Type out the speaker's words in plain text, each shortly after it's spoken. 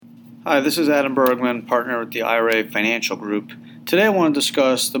Hi, this is Adam Bergman, partner with the IRA Financial Group. Today I want to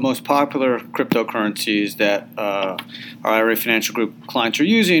discuss the most popular cryptocurrencies that our IRA Financial Group clients are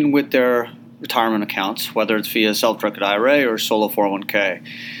using with their retirement accounts, whether it's via self-directed IRA or solo 401k.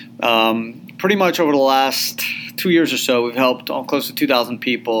 Pretty much over the last 2 years or so, we've helped close to 2,000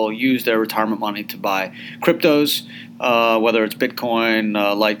 people use their retirement money to buy cryptos, whether it's Bitcoin,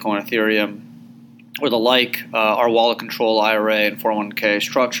 Litecoin, Ethereum, or the like. Our wallet control IRA and 401k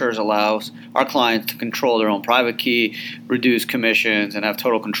structures allows our clients to control their own private key, reduce commissions, and have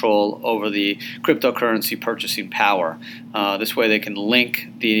total control over the cryptocurrency purchasing power. This way they can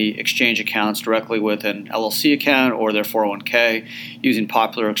link the exchange accounts directly with an LLC account or their 401k using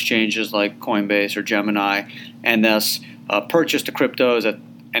popular exchanges like Coinbase or Gemini, and thus purchase the cryptos at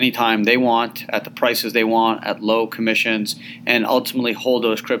any time they want, at the prices they want, at low commissions, and ultimately hold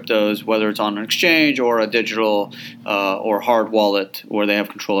those cryptos, whether it's on an exchange or a digital or hard wallet where they have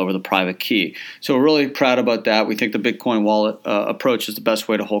control over the private key. So we're really proud about that. We think the Bitcoin wallet approach is the best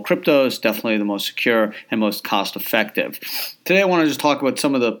way to hold cryptos, definitely the most secure and most cost effective. Today I want to just talk about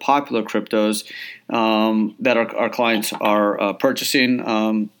some of the popular cryptos that our clients are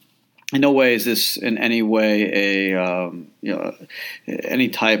purchasing. In no way is this in any way any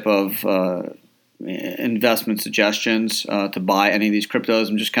type of investment suggestions to buy any of these cryptos.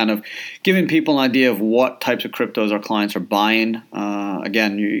 I'm just kind of giving people an idea of what types of cryptos our clients are buying.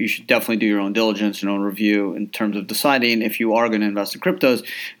 Again, you should definitely do your own diligence, your own review in terms of deciding if you are going to invest in cryptos,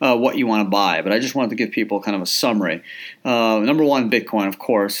 what you want to buy. But I just wanted to give people kind of a summary. Number one, Bitcoin, of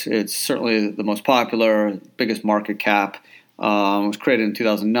course. It's certainly the most popular, biggest market cap. It was created in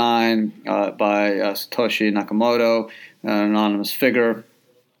 2009 by Satoshi Nakamoto, an anonymous figure.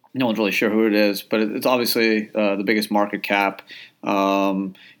 No one's really sure who it is, but it's obviously the biggest market cap.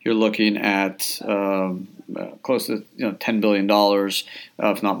 You're looking at close to $10 billion,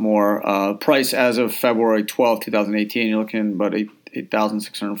 if not more. Price as of February 12, 2018, you're looking at about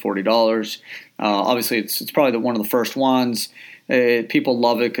 $8,640. Obviously, it's probably one of the first ones. People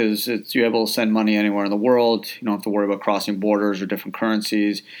love it because you're able to send money anywhere in the world. You don't have to worry about crossing borders or different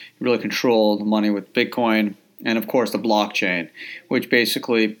currencies. You really control the money with Bitcoin. And, of course, the blockchain, which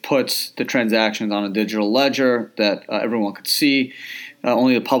basically puts the transactions on a digital ledger that everyone could see.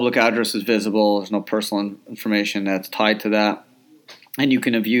 Only the public address is visible. There's no personal information that's tied to that. And you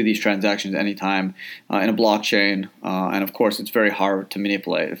can view these transactions anytime in a blockchain. And, of course, it's very hard to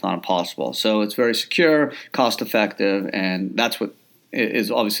manipulate, if not impossible. So it's very secure, cost-effective, and that's what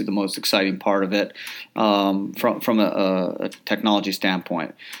is obviously the most exciting part of it from a technology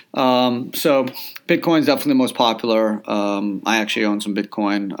standpoint. So Bitcoin is definitely the most popular. I actually own some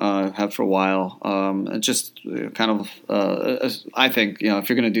Bitcoin, have for a while. It's just kind of, I think, if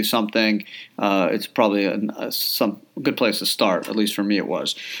you're going to do something, it's probably some good place to start. At least for me, it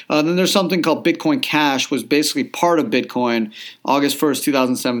was. Then there's something called Bitcoin Cash, was basically part of Bitcoin. August 1st,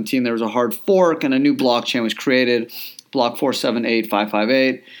 2017, there was a hard fork and a new blockchain was created. Block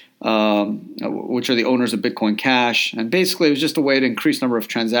 478558, which are the owners of Bitcoin Cash. And basically, it was just a way to increase the number of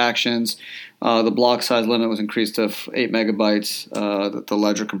transactions. The block size limit was increased to 8 megabytes that the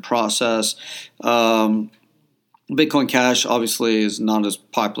ledger can process. Bitcoin Cash obviously is not as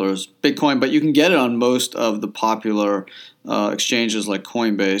popular as Bitcoin, but you can get it on most of the popular exchanges like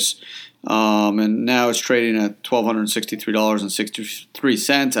Coinbase. And now it's trading at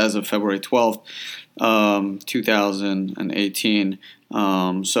 $1,263.63 as of February 12th. 2018.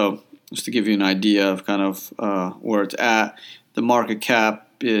 So just to give you an idea of kind of where it's at, the market cap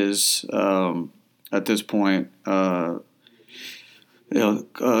is at this point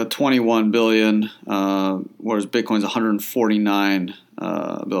 21 billion, whereas Bitcoin's 149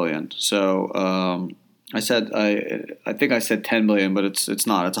 billion. So I think I said 10 billion, but it's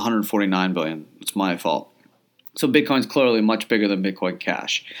not. It's 149 billion. It's my fault. So Bitcoin's clearly much bigger than Bitcoin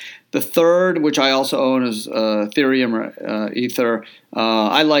Cash. The third, which I also own, is Ethereum or Ether.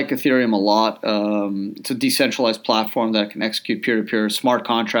 I like Ethereum a lot. It's a decentralized platform that can execute peer-to-peer smart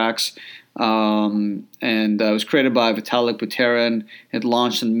contracts. And it was created by Vitalik Buterin. It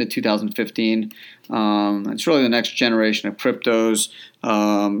launched in mid-2015. It's really the next generation of cryptos.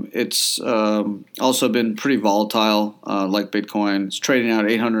 It's also been pretty volatile, like Bitcoin. It's trading out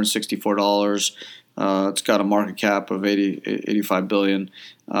 $864. It's got a market cap of 85 billion.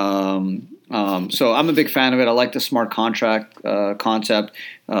 So I'm a big fan of it. I like the smart contract concept.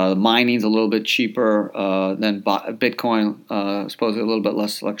 Mining's a little bit cheaper than Bitcoin, supposedly a little bit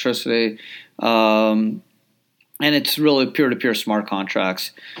less electricity. And it's really peer-to-peer smart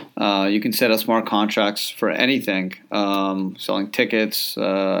contracts. You can set up smart contracts for anything, selling tickets,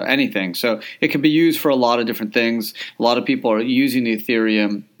 anything. So it can be used for a lot of different things. A lot of people are using the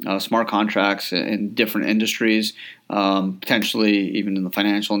Ethereum smart contracts in different industries, potentially even in the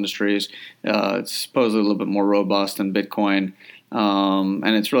financial industries. It's supposedly a little bit more robust than Bitcoin.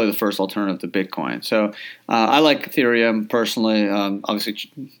 And it's really the first alternative to Bitcoin. So I like Ethereum personally. Obviously,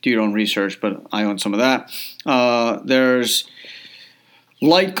 do your own research, but I own some of that. There's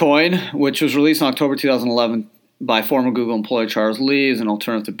Litecoin, which was released in October 2011 by former Google employee Charles Lee as an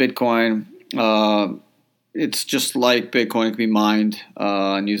alternative to Bitcoin. It's just like Bitcoin. It can be mined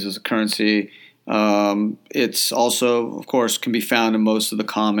and used as a currency. It's also, of course, can be found in most of the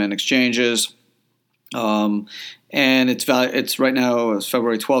common exchanges. And it's right now, it's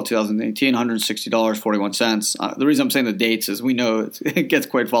February 12, 2018, $160.41. The reason I'm saying the dates is we know it gets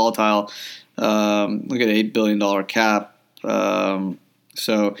quite volatile. Look at $8 billion cap.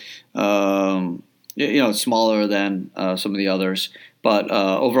 It's smaller than some of the others. But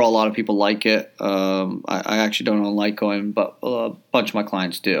overall, a lot of people like it. I actually don't own Litecoin, but a bunch of my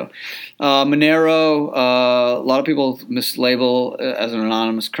clients do. Monero, a lot of people mislabel as an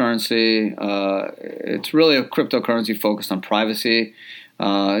anonymous currency. It's really a cryptocurrency focused on privacy,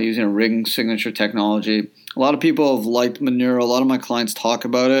 using a ring signature technology. A lot of people have liked Monero. A lot of my clients talk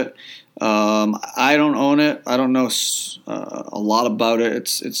about it. I don't own it. I don't know a lot about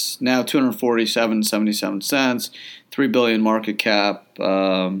it. It's now $247.77, $3 billion market cap,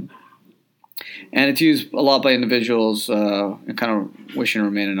 and it's used a lot by individuals and kind of wishing to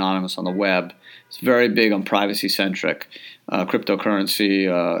remain anonymous on the web. It's very big on privacy-centric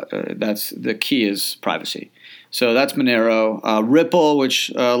cryptocurrency. That's the key is privacy. So that's Monero. Ripple,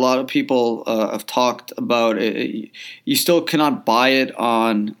 which a lot of people have talked about, you still cannot buy it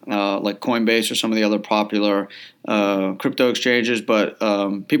on like Coinbase or some of the other popular crypto exchanges, but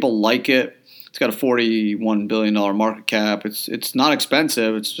people like it. It's got a $41 billion market cap. It's not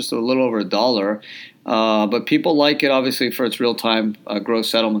expensive. It's just a little over $1. But people like it, obviously, for its real-time gross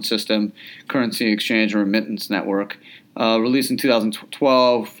settlement system, currency exchange, and remittance network. Released in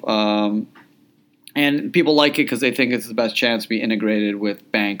 2012. And people like it because they think it's the best chance to be integrated with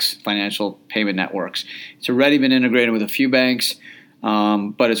banks' financial payment networks. It's already been integrated with a few banks,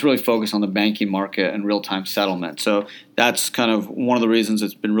 but it's really focused on the banking market and real-time settlement. So that's kind of one of the reasons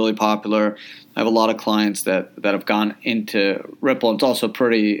it's been really popular. I have a lot of clients that have gone into Ripple. It's also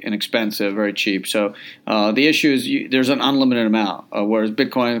pretty inexpensive, very cheap. So the issue is there's an unlimited amount, whereas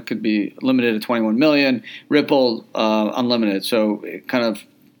Bitcoin could be limited to 21 million, Ripple unlimited. So it kind of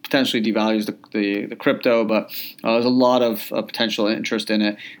potentially devalues the crypto, but there's a lot of potential interest in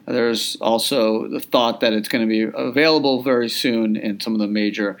it. There's also the thought that it's going to be available very soon in some of the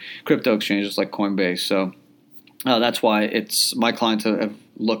major crypto exchanges like Coinbase. So that's why my clients have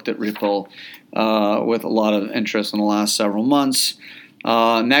looked at Ripple with a lot of interest in the last several months.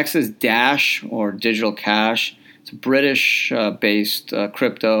 Next is Dash, or Digital Cash. It's a British-based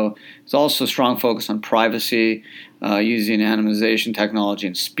crypto. It's also a strong focus on privacy, using anonymization technology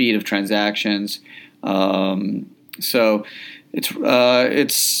and speed of transactions. So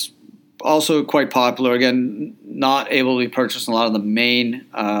it's also quite popular. Again, not able to be purchased in a lot of the main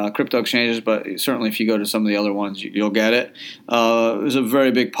crypto exchanges, but certainly if you go to some of the other ones, you'll get it. There's a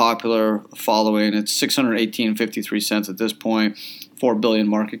very big popular following. It's $618.53 at this point, $4 billion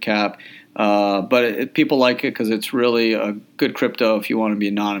market cap. But people like it because it's really a good crypto if you want to be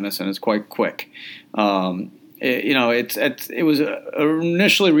anonymous, and it's quite quick. It was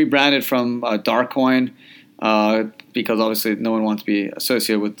initially rebranded from Darkcoin because obviously no one wants to be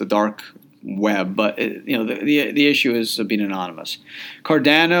associated with the dark web. But the issue is being anonymous.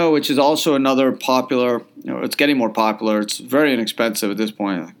 Cardano, which is also another popular, it's getting more popular. It's very inexpensive at this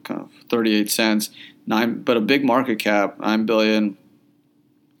point, kind of 38 cents, but a big market cap, $9 billion.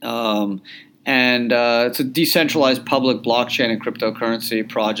 It's a decentralized public blockchain and cryptocurrency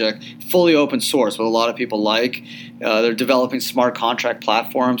project, fully open source, what a lot of people like. They're developing smart contract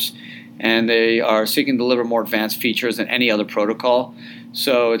platforms, and they are seeking to deliver more advanced features than any other protocol.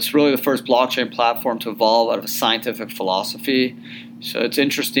 So it's really the first blockchain platform to evolve out of a scientific philosophy. So it's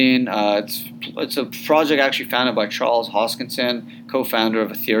interesting. It's a project actually founded by Charles Hoskinson, co-founder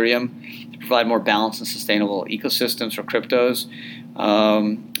of Ethereum, to provide more balanced and sustainable ecosystems for cryptos.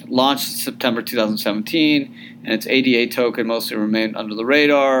 Launched in September 2017, and its ADA token mostly remained under the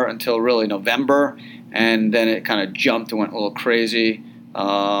radar until really November, and then it kind of jumped and went a little crazy. It's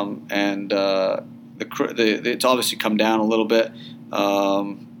obviously come down a little bit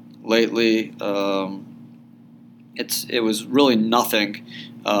lately. It was really nothing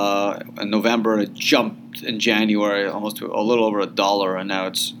in November. It jumped in January almost to a little over $1, and now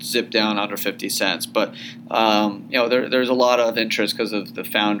it's zipped down under 50 cents. But there's a lot of interest because of the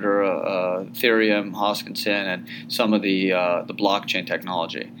founder, Ethereum, Hoskinson, and some of the blockchain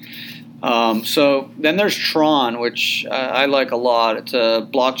technology. So then there's Tron, which I like a lot. It's a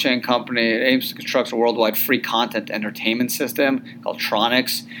blockchain company. It aims to construct a worldwide free content entertainment system called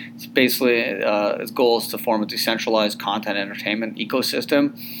Tronix. It's basically its goal is to form a decentralized content entertainment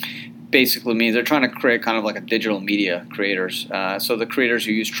ecosystem. Basically means they're trying to create kind of like a digital media creators. So the creators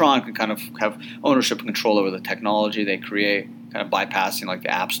who use Tron can kind of have ownership and control over the technology they create, kind of bypassing like the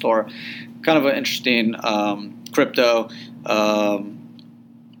App Store. Kind of an interesting crypto.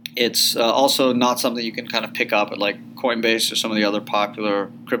 It's also not something you can kind of pick up at like Coinbase or some of the other popular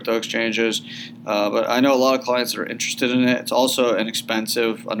crypto exchanges. But I know a lot of clients that are interested in it. It's also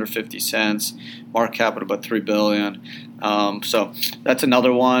inexpensive, under 50 cents, market cap at about $3 billion. So that's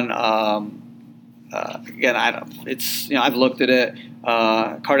another one. Again, I've looked at it.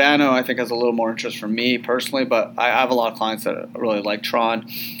 Cardano, I think, has a little more interest for me personally, but I have a lot of clients that really like Tron.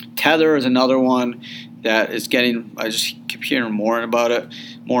 Tether is another one that is getting. I just keep hearing more and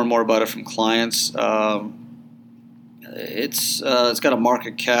more about it from clients. It's got a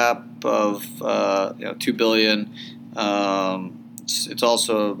market cap of $2 billion. It's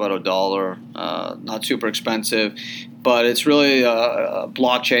also about $1. Not super expensive, but it's really a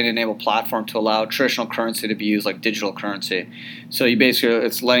blockchain-enabled platform to allow traditional currency to be used like digital currency. So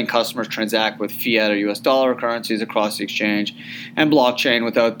it's letting customers transact with fiat or U.S. dollar currencies across the exchange and blockchain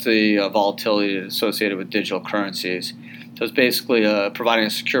without the volatility associated with digital currencies. So it's basically providing a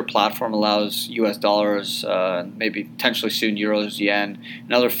secure platform allows U.S. dollars, maybe potentially soon euros, yen,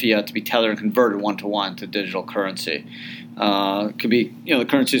 and other fiat to be tethered and converted one-to-one to digital currency. It could be, the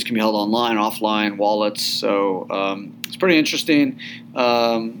currencies can be held online, offline, wallets. So it's pretty interesting.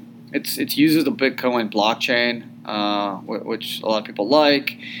 It uses the Bitcoin blockchain, which a lot of people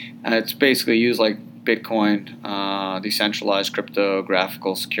like, and it's basically used like Bitcoin, decentralized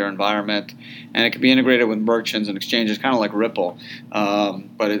cryptographical secure environment, and it can be integrated with merchants and exchanges, kind of like Ripple.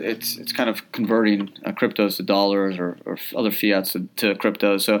 But it's kind of converting cryptos to dollars or other fiats to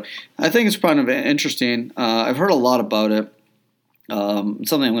cryptos. So I think it's kind of interesting. I've heard a lot about it. It's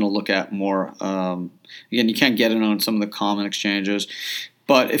something I'm going to look at more. Again, you can't get it on some of the common exchanges.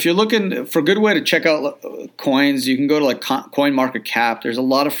 But if you're looking for a good way to check out coins, you can go to like CoinMarketCap. There's a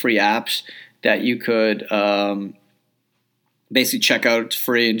lot of free apps that you could basically check out. It's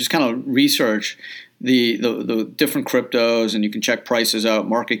free, and just kind of research the different cryptos, and you can check prices out,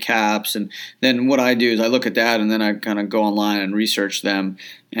 market caps, and then what I do is I look at that, and then I kind of go online and research them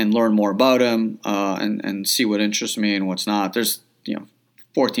and learn more about them and see what interests me and what's not. There's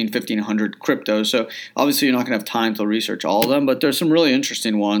 1,500 cryptos. So obviously you're not going to have time to research all of them, but there's some really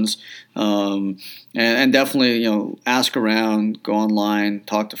interesting ones. And definitely, ask around, go online,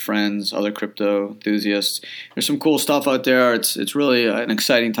 talk to friends, other crypto enthusiasts. There's some cool stuff out there. It's really an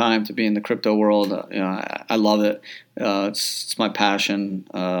exciting time to be in the crypto world. I love it. It's my passion.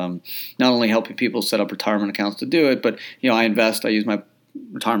 Not only helping people set up retirement accounts to do it, but I invest. I use my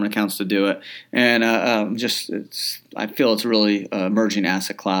retirement accounts to do it, and I feel it's a really emerging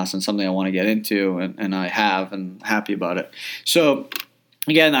asset class and something I want to get into, and I have, and happy about it. So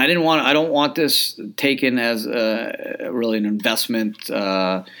again, I don't want this taken as really an investment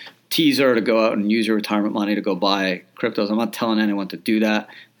teaser to go out and use your retirement money to go buy cryptos. I'm not telling anyone to do that.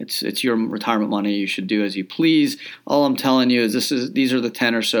 It's your retirement money. You should do as you please. All I'm telling you is these are the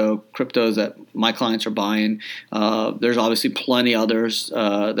 10 or so cryptos that my clients are buying. There's obviously plenty others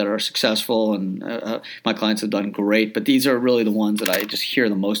that are successful, and my clients have done great. But these are really the ones that I just hear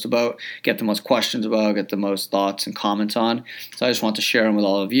the most about, get the most questions about, get the most thoughts and comments on. So I just want to share them with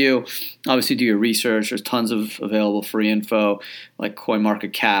all of you. Obviously, do your research. There's tons of available free info like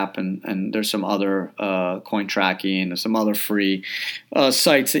CoinMarketCap, and there's some other coin tracking, there's some other free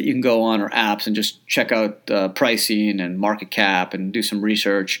sites that you can go on, or apps, and just check out pricing and market cap and do some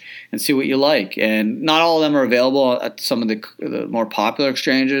research and see what you like. And not all of them are available at some of the more popular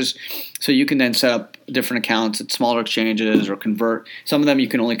exchanges. So you can then set up different accounts at smaller exchanges or convert. Some of them you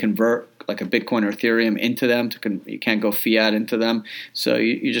can only convert like a Bitcoin or Ethereum into them. You can't go fiat into them. So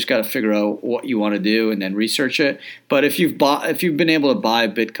you just got to figure out what you want to do and then research it. But if you've been able to buy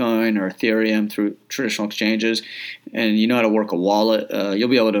Bitcoin or Ethereum through traditional exchanges, and you know how to work a wallet, you'll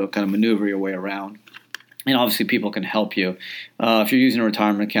be able to kind of maneuver your way around. And obviously, people can help you. If you're using a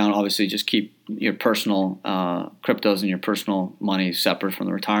retirement account, obviously just keep your personal cryptos and your personal money separate from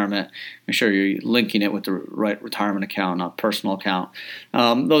the retirement. Make sure you're linking it with the right retirement account, not personal account.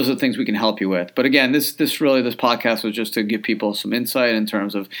 Those are the things we can help you with. But again, this podcast was just to give people some insight in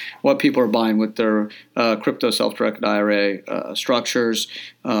terms of what people are buying with their crypto self-directed IRA structures.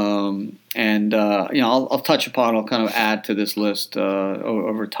 I'll touch upon. I'll kind of add to this list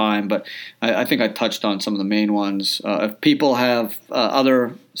over time, but I think I touched on some of the main ones. If people have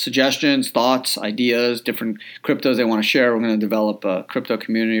other suggestions, thoughts, ideas, different cryptos they want to share, we're going to develop a crypto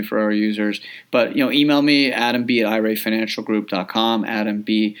community for our users. But email me, adamb@irafinancialgroup.com,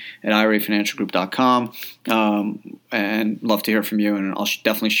 adamb@irafinancialgroup.com, and love to hear from you, and I'll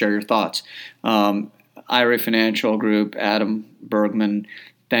definitely share your thoughts. IRA Financial Group, Adam Bergman.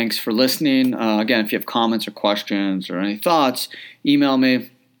 Thanks for listening. Again, if you have comments or questions or any thoughts, email me,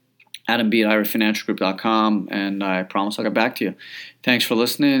 adamb@irafinancialgroup.com, and I promise I'll get back to you. Thanks for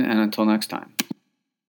listening, and until next time.